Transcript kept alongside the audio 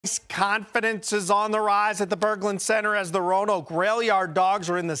Confidence is on the rise at the Berglund Center as the Roanoke Rail Yard Dogs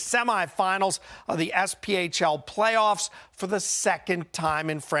are in the semifinals of the SPHL playoffs for the second time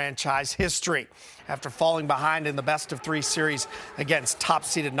in franchise history. After falling behind in the best-of-3 series against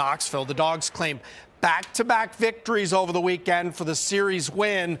top-seeded Knoxville, the Dogs claim back-to-back victories over the weekend for the series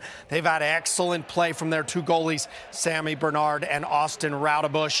win. They've had excellent play from their two goalies, Sammy Bernard and Austin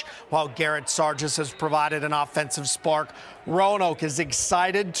Raudebusch, while Garrett Sargis has provided an offensive spark. Roanoke is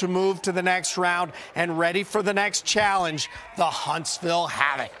excited to move to the next round and ready for the next challenge, the Huntsville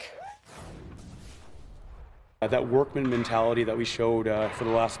Havoc. That workman mentality that we showed for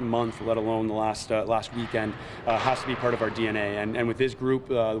the last month, let alone the last weekend, has to be part of our DNA. And with this group,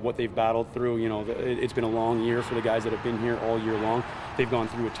 what they've battled through, you know, it's been a long year for the guys that have been here all year long. They've gone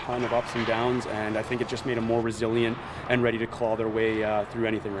through a ton of ups and downs, and I think it just made them more resilient and ready to claw their way through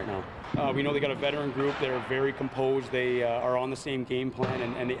anything right now. We know they got a veteran group. They're very composed. They are on the same game plan,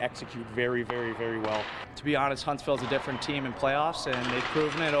 and they execute very, very, very well. To be honest, Huntsville's a different team in playoffs, and they've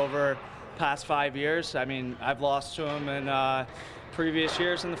proven it over past 5 years. I mean, I've lost to them in previous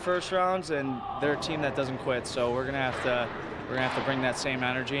years in the first rounds, and they're a team that doesn't quit. So we're gonna have to bring that same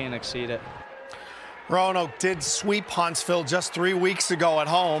energy and exceed it. Roanoke did sweep Huntsville just 3 weeks ago at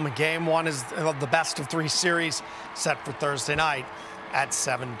home. Game 1 is the best-of-3 series set for Thursday night at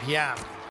 7 p.m.